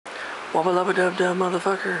Wubba lubba dub dub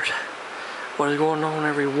motherfuckers. What is going on,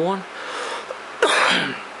 everyone?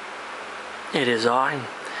 It is I,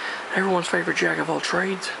 everyone's favorite jack of all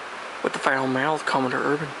trades, with the final mouth, Commodore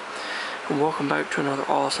Urban. And welcome back to another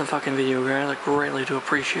awesome fucking video, guys. I greatly do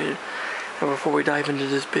appreciate it. And before we dive into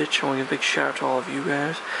this bitch, I want to give a big shout out to all of you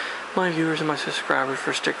guys, my viewers and my subscribers,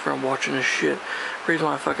 for sticking around watching this shit. The reason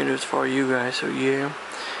why I fucking do is for you guys, so yeah.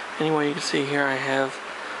 Anyway, you can see here I have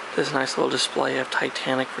this nice little display of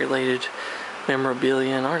Titanic related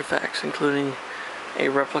memorabilia and artifacts, including a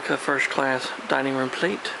replica first class dining room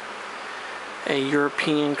plate, a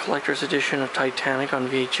European collector's edition of Titanic on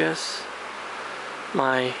VHS,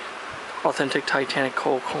 my authentic Titanic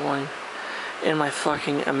coal coin, and my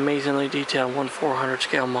fucking amazingly detailed 1/400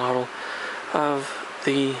 scale model of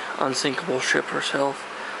the unsinkable ship herself,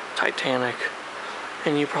 Titanic.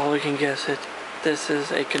 And you probably can guess it, this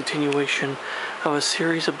is a continuation of a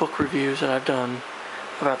series of book reviews that I've done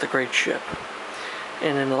about the great ship.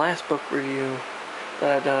 And in the last book review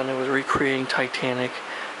that I've done, it was recreating Titanic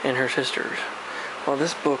and her sisters. Well,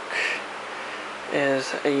 this book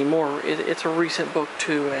is it's a recent book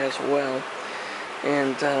too as well.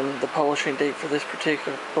 And the publishing date for this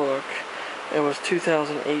particular book, it was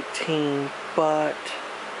 2018, but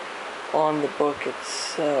on the book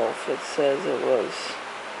itself it says it was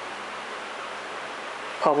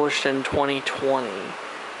published in 2020.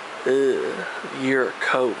 Year of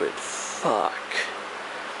COVID. Fuck.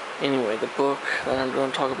 Anyway, the book that I'm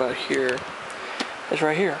going to talk about here is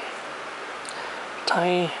right here.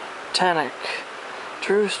 Titanic.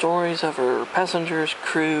 True Stories of Her Passengers,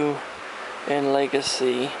 Crew, and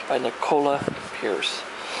Legacy by Nicola Pierce.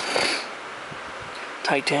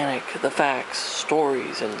 Titanic. The facts,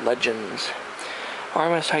 stories, and legends.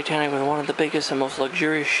 RMS Titanic was one of the biggest and most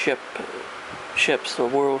luxurious ships the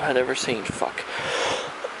world had ever seen. Fuck.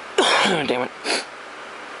 Damn it.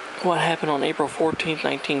 What happened on April 14th,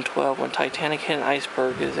 1912 when Titanic hit an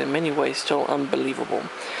iceberg is in many ways still unbelievable.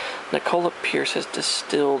 Nicola Pierce has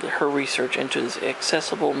distilled her research into this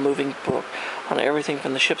accessible, moving book on everything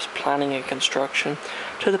from the ship's planning and construction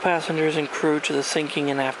to the passengers and crew to the sinking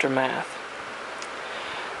and aftermath.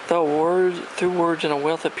 Through words and a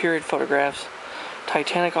wealth of period photographs,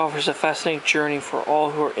 Titanic offers a fascinating journey for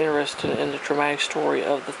all who are interested in the dramatic story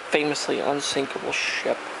of the famously unsinkable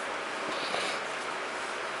ship.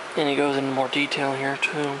 And he goes into more detail here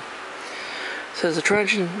too. It says the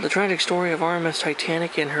tragic story of RMS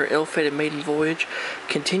Titanic and her ill-fated maiden voyage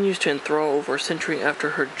continues to enthrall over a century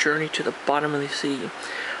after her journey to the bottom of the sea.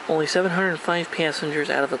 Only 705 passengers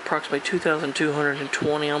out of approximately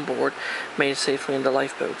 2,220 on board made it safely into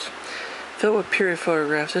lifeboats. Filled with period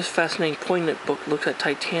photographs, this fascinating, poignant book looks at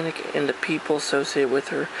Titanic and the people associated with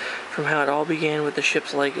her, from how it all began with the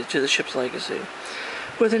ship's legacy.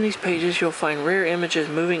 Within these pages, you'll find rare images,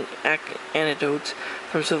 moving anecdotes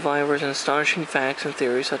from survivors, and astonishing facts and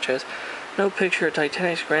theories such as no picture of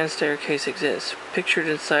Titanic's grand staircase exists. Pictured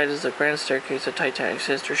inside is the grand staircase of Titanic's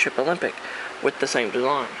sister ship Olympic, with the same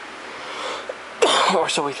design. Or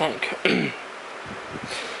so we think.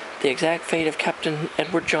 The exact fate of Captain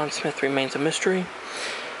Edward John Smith remains a mystery.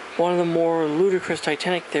 One of the more ludicrous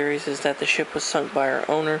Titanic theories is that the ship was sunk by her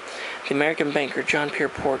owner, the American banker John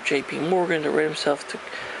Pierpont J.P. Morgan, to rid himself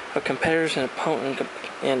of competitors and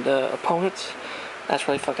opponents. That's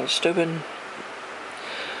really fucking stupid.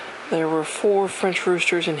 There were 4 French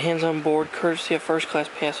roosters and hens on board, courtesy of first-class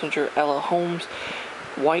passenger Ella Holmes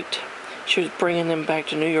White. She was bringing them back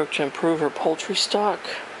to New York to improve her poultry stock.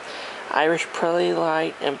 Irish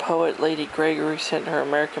prelate and poet Lady Gregory sent her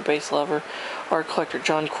American-based lover, art collector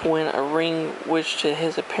John Quinn, a ring which, to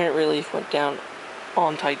his apparent relief, went down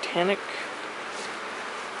on Titanic.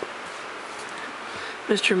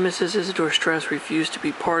 Mr. and Mrs. Isidore Strauss refused to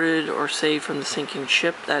be parted or saved from the sinking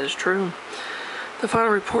ship. That is true. The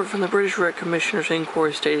final report from the British Wreck Commissioner's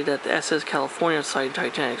inquiry stated that the SS California, sighted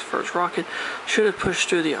Titanic's first rocket, should have pushed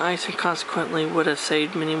through the ice and consequently would have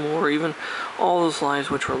saved many more, or even all those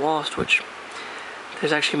lives which were lost, which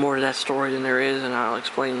there's actually more to that story than there is, and I'll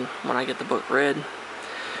explain when I get the book read.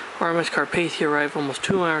 RMS Carpathia arrived almost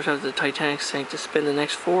 2 hours after the Titanic sank to spend the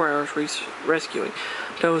next 4 hours rescuing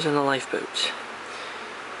those in the lifeboats.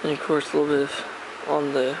 And of course a little bit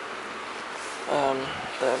on the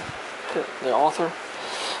author.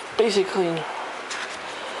 Basically,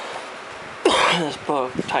 this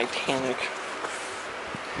book, Titanic,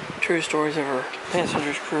 True Stories of Her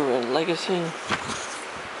Passengers, Crew, and Legacy,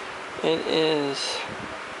 it is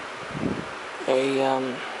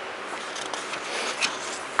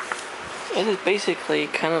basically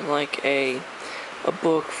kind of like a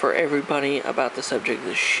book for everybody about the subject of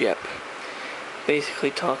the ship.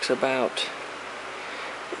 Basically talks about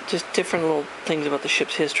just different little things about the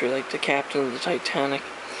ship's history, like the captain of the Titanic,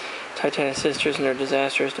 Titanic sisters and their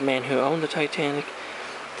disasters, the man who owned the Titanic,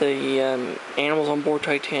 the animals on board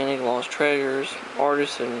Titanic, lost treasures,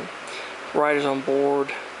 artists and writers on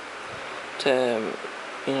board, to,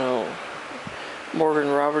 you know, Morgan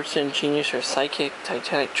Robertson, genius or psychic,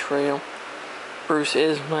 Titanic Trail, Bruce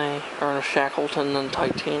Ismay, Ernest Shackleton and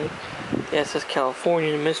Titanic, the SS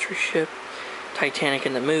California, the mystery ship, Titanic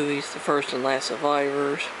in the movies, the first and last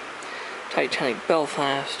survivors, Titanic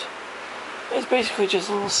Belfast. It's basically just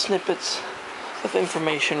little snippets of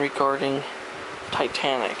information regarding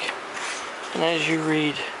Titanic. And as you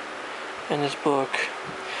read in this book,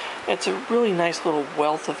 it's a really nice little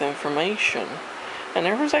wealth of information. And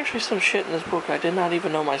there was actually some shit in this book I did not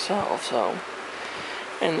even know myself, so.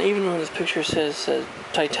 And even though this picture says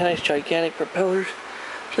Titanic's gigantic propellers,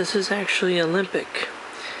 this is actually Olympic.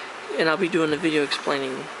 And I'll be doing a video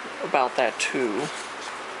explaining about that too.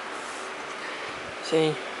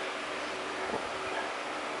 See?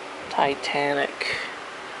 Titanic.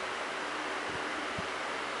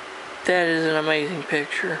 That is an amazing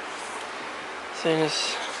picture. See,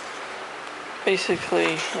 this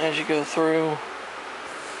basically, as you go through,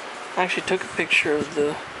 I actually took a picture of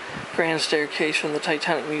the grand staircase from the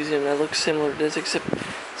Titanic Museum that looks similar to this, except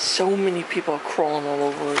so many people are crawling all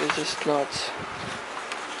over it. It's just nuts.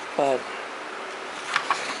 But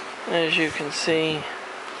as you can see,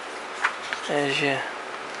 as you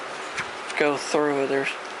go through it,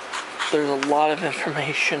 there's a lot of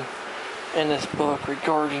information in this book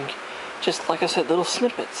regarding, just like I said, little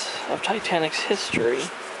snippets of Titanic's history.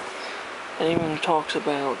 And even talks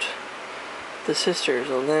about the sisters,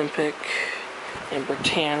 Olympic and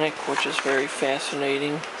Britannic, which is very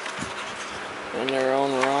fascinating in their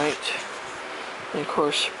own right. And of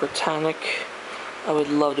course, Britannic, I would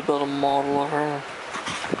love to build a model of her.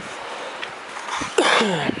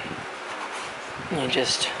 And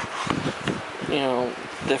just, you know,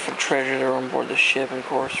 different treasures that are on board the ship, and of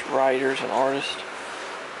course, writers and artists.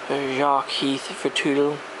 Jacques Heath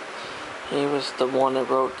Fatuto. He was the one that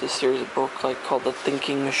wrote this series of books called The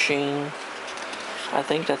Thinking Machine. I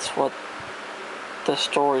think that's what the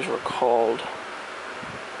stories were called.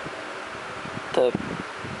 It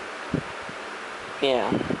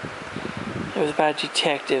was about a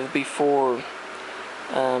detective before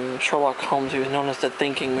Sherlock Holmes. He was known as the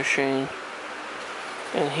Thinking Machine,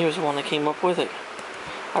 and he was the one that came up with it.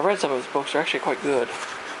 I read some of his books; they're actually quite good.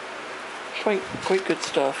 Quite good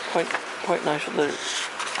stuff. Quite nice.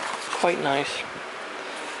 Quite nice.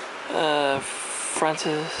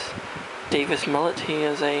 Francis Davis Millet. He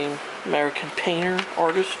is an American painter,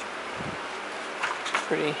 artist.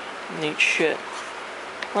 Pretty neat shit.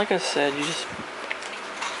 Like I said, you just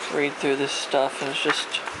read through this stuff and it's just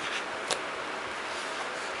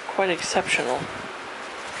quite exceptional.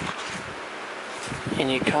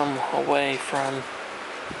 And you come away from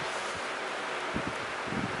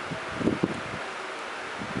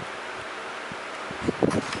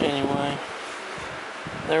anyway,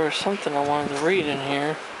 there was something I wanted to read in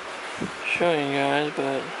here, show you guys,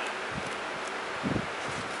 but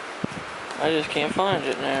I just can't find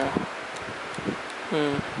it now.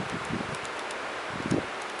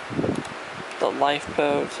 The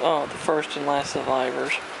lifeboats. Oh, the first and last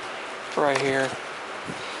survivors. Right here.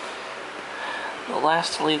 The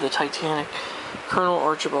last to leave the Titanic, Colonel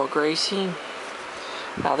Archibald Gracie.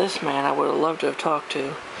 Now this man I would have loved to have talked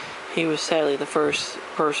to. He was sadly the first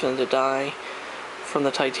person to die from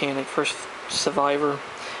the Titanic, first survivor.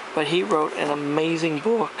 But he wrote an amazing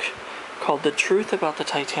book called The Truth About the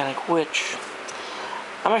Titanic, which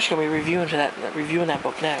I'm actually going to be reviewing that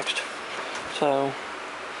book next. So,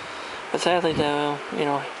 but sadly though, you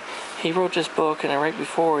know, he wrote this book, and right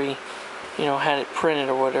before he, you know, had it printed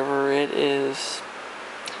or whatever,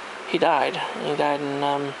 he died. He died in,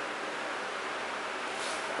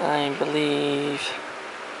 I believe,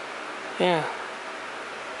 yeah.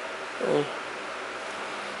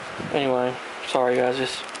 Anyway, sorry guys,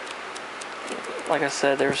 just, like I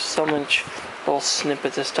said, there's so much little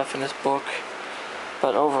snippets of stuff in this book.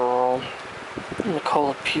 But overall,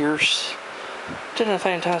 Nicola Pierce did a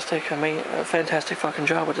fantastic fucking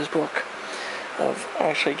job with this book of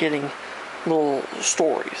actually getting little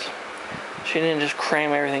stories. She didn't just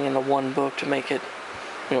cram everything into one book to make it,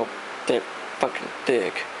 you know, fucking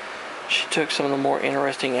thick. She took some of the more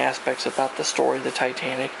interesting aspects about the story of the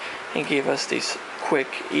Titanic and gave us these quick,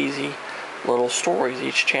 easy little stories.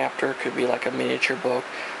 Each chapter could be like a miniature book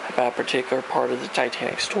about a particular part of the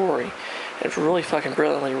Titanic story. It's really fucking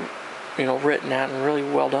brilliantly, you know, written out and really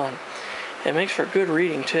well done. It makes for good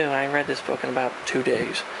reading too. I read this book in about 2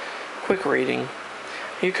 days. Quick reading.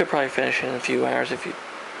 You could probably finish it in a few hours if you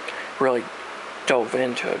really dove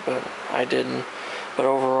into it, but I didn't. But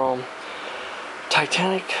overall,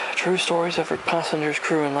 Titanic, true stories of passengers,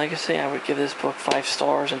 crew, and legacy. I would give this book 5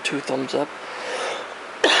 stars and 2 thumbs up.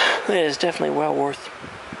 It is definitely well worth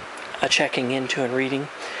checking into and reading.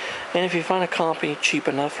 And if you find a copy cheap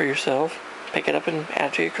enough for yourself, pick it up and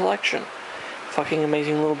add to your collection. Fucking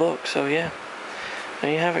amazing little book. So yeah,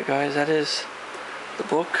 there you have it, guys. That is the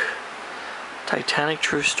book Titanic,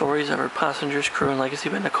 True Stories of Our Passengers, Crew, and Legacy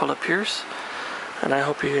by Nicola Pierce. And I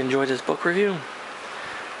hope you enjoyed this book review.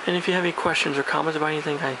 And if you have any questions or comments about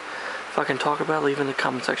anything I fucking talk about, leave in the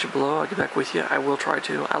comment section below. I'll get back with you. I will try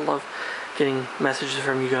to. I love getting messages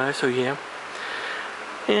from you guys, so yeah.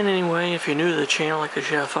 And anyway, if you're new to the channel like the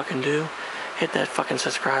shit I fucking do, hit that fucking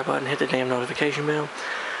subscribe button, hit the damn notification bell.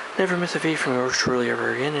 Never miss a video from yours truly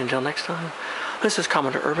ever again. Until next time, this is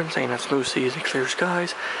Commander Urban saying that smooth seas and clear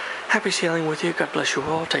skies. Happy sailing with you. God bless you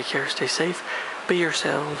all. Take care. Stay safe. Be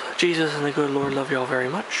yourselves. Jesus and the good Lord love you all very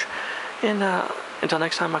much. And until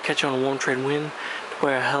next time, I'll catch you on a warm trade wind to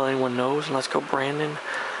where the hell anyone knows. And let's go Brandon.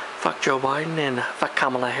 Fuck Joe Biden and fuck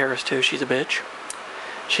Kamala Harris too. She's a bitch.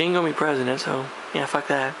 She ain't gonna be president, so yeah, fuck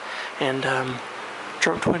that. And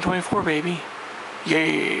Trump 2024, baby.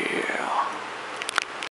 Yeah.